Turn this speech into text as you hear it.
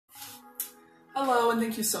Hello, and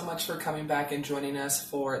thank you so much for coming back and joining us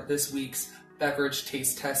for this week's beverage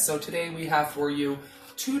taste test. So today we have for you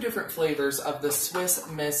 2 different flavors of the Swiss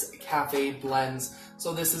Miss Cafe blends.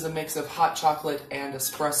 So this is a mix of hot chocolate and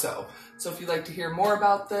espresso. So if you'd like to hear more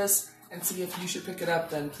about this and see if you should pick it up,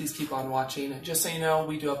 then please keep on watching. Just so you know,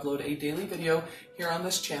 we do upload a daily video here on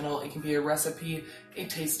this channel. It can be a recipe, a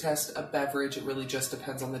taste test, a beverage. It really just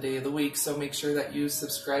depends on the day of the week. So make sure that you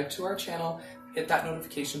subscribe to our channel, hit that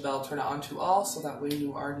notification bell, turn it on to all, so that way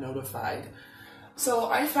you are notified. So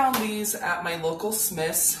I found these at my local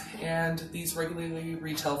Smith's, and these regularly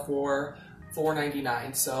retail for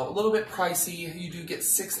 $4.99. So a little bit pricey. You do get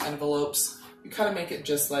 6 envelopes. You kind of make it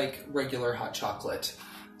just like regular hot chocolate.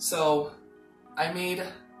 So I made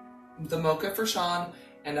the mocha for Sean,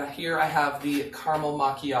 and here I have the caramel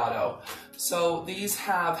macchiato. So these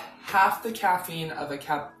have half the caffeine of a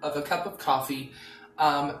cup of coffee.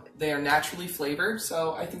 They are naturally flavored,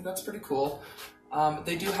 so I think that's pretty cool.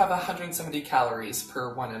 They do have 170 calories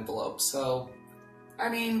per 1 envelope, so I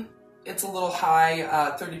mean, it's a little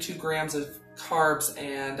high, 32 grams of carbs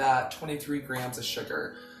and 23 grams of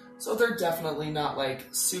sugar. So they're definitely not like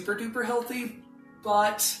super duper healthy,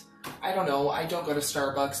 but I don't know, I don't go to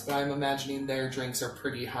Starbucks, but I'm imagining their drinks are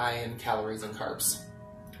pretty high in calories and carbs.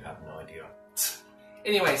 I have no idea.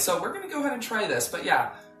 Anyway, so we're gonna go ahead and try this, but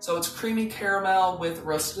yeah. So it's creamy caramel with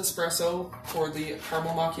roasted espresso for the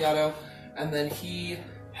caramel macchiato, and then he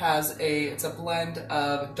has it's a blend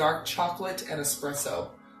of dark chocolate and espresso.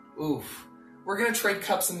 Oof. We're gonna trade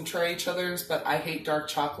cups and try each other's, but I hate dark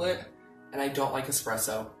chocolate and I don't like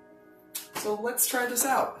espresso. So let's try this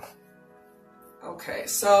out. Okay,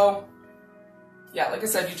 so yeah, like I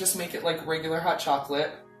said, you just make it like regular hot chocolate.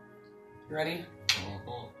 You ready?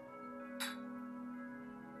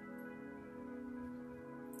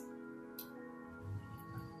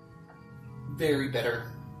 Very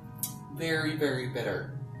bitter. Very, very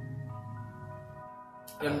bitter.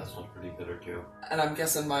 Yeah, this one's pretty bitter too. And I'm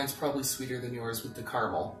guessing mine's probably sweeter than yours with the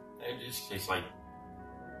caramel. It just tastes like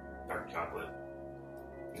dark chocolate.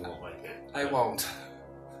 You won't like it. I won't.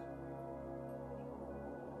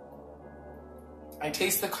 I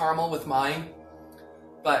taste the caramel with mine,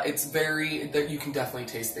 but it's you can definitely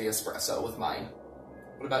taste the espresso with mine.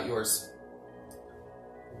 What about yours?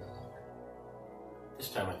 This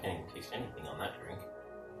time I can't even taste anything on that drink.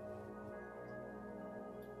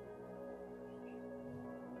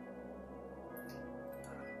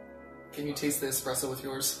 Can you taste the espresso with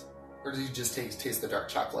yours? Or do you just taste the dark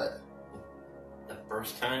chocolate? The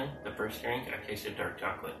first drink, I tasted dark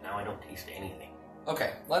chocolate. Now I don't taste anything.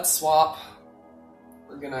 Okay, let's swap.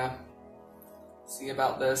 We're gonna see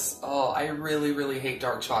about this. Oh, I really, really hate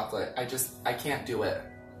dark chocolate. I can't do it.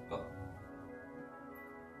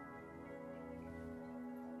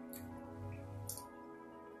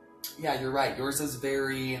 Yeah, you're right. Yours is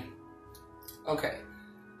very... Okay.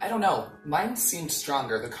 I don't know. Mine seemed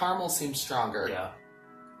stronger. The caramel seemed stronger. Yeah.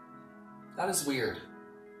 That is weird.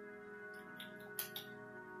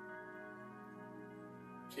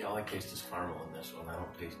 See, all I taste is caramel in this one. I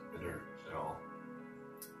don't taste bitter at all.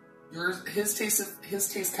 His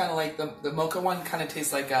tastes kind of like the mocha one. Kind of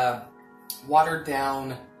tastes like a watered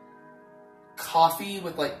down coffee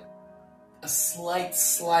with like a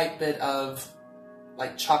slight bit of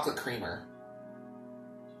like chocolate creamer.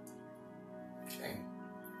 Okay,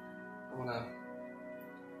 I wanna.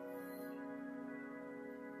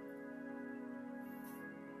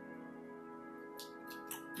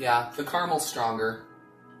 Yeah, the caramel's stronger.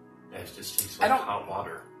 Yeah, it just tastes like hot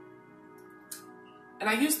water. And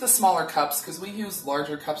I use the smaller cups because we use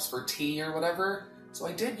larger cups for tea or whatever. So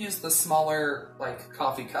I did use the smaller like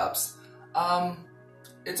coffee cups.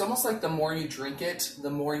 It's almost like the more you drink it,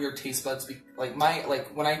 the more your taste buds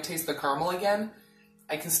when I taste the caramel again,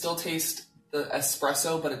 I can still taste the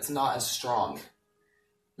espresso, but it's not as strong.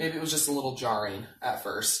 Maybe it was just a little jarring at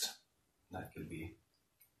first. That could be.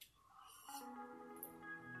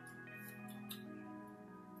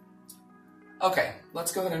 Okay,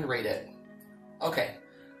 let's go ahead and rate it. Okay,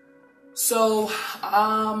 so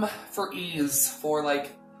for ease, for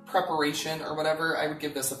like preparation or whatever, I would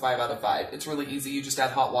give this a 5 out of 5. It's really easy. You just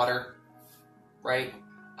add hot water, right?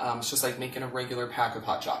 It's just like making a regular pack of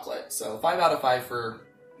hot chocolate. So 5 out of 5 for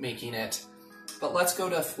making it. But let's go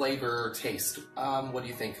to flavor or taste. What do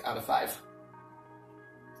you think out of 5?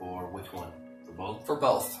 For which one? For both? For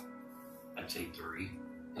both. I'd say 3.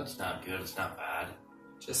 It's not good. It's not bad.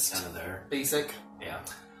 Just kind of there. Basic. Yeah.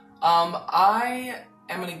 I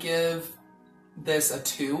am going to give this a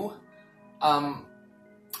 2.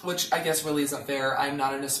 Which I guess really isn't fair. I'm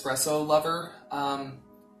not an espresso lover.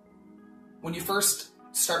 When you first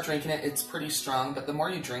start drinking it, it's pretty strong, but the more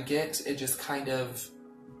you drink it, it just kind of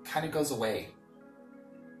goes away.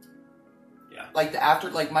 Yeah. Like the after,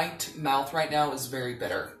 like my mouth right now is very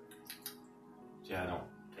bitter. Yeah, I don't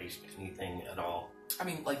taste anything at all. I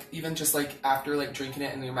mean, like even just like after like drinking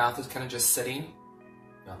it and your mouth is kind of just sitting.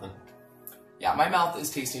 Nothing. Yeah, my mouth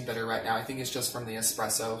is tasting bitter right now. I think it's just from the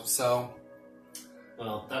espresso. So.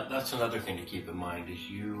 Well, that's another thing to keep in mind is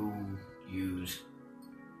you use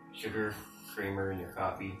sugar, creamer in your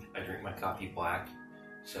coffee. I drink my coffee black.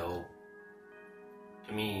 So,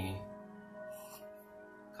 to me,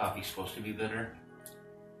 coffee's supposed to be bitter.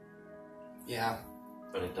 Yeah.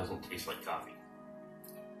 But it doesn't taste like coffee.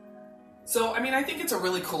 So, I mean, I think it's a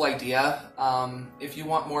really cool idea. If you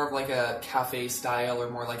want more of like a cafe style or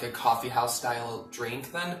more like a coffee house style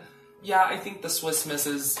drink, then yeah, I think the Swiss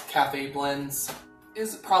Mrs. Cafe Blends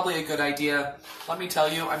is probably a good idea. Let me tell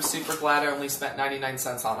you, I'm super glad I only spent 99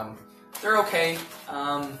 cents on them. They're okay.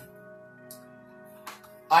 I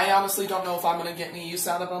honestly don't know if I'm going to get any use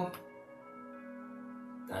out of them.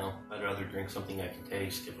 No, I'd rather drink something I can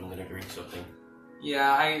taste if I'm going to drink something.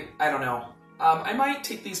 Yeah, I don't know. I might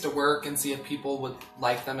take these to work and see if people would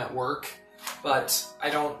like them at work, but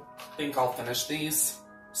I don't think I'll finish these.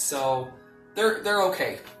 So they're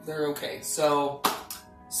okay. They're okay. So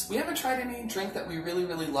we haven't tried any drink that we really,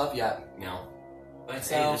 really love yet. No. But I'd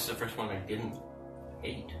say this is the first one I didn't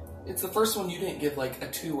hate. It's the first one you didn't give like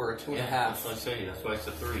a 2 or a 2.5. That's what I say. That's why it's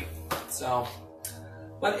a 3. So,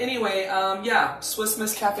 but anyway, yeah, Swiss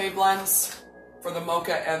Miss Cafe Blends for the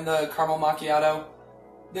mocha and the caramel macchiato,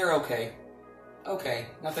 they're okay. Okay,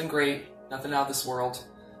 nothing great, nothing out of this world.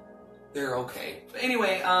 They're okay. But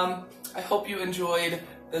anyway, I hope you enjoyed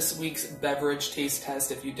this week's beverage taste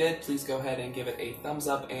test. If you did, please go ahead and give it a thumbs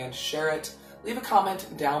up and share it. Leave a comment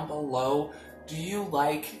down below. Do you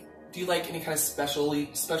like any kind of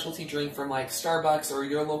specialty drink from like Starbucks or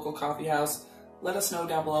your local coffee house? Let us know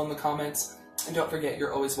down below in the comments. And don't forget,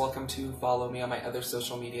 you're always welcome to follow me on my other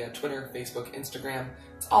social media, Twitter, Facebook, Instagram.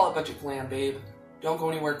 It's all at Budget Glam, babe. Don't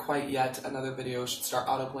go anywhere quite yet. Another video should start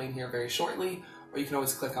autoplaying here very shortly, or you can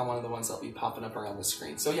always click on one of the ones that'll be popping up around the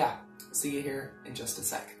screen. So yeah, see you here in just a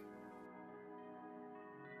sec.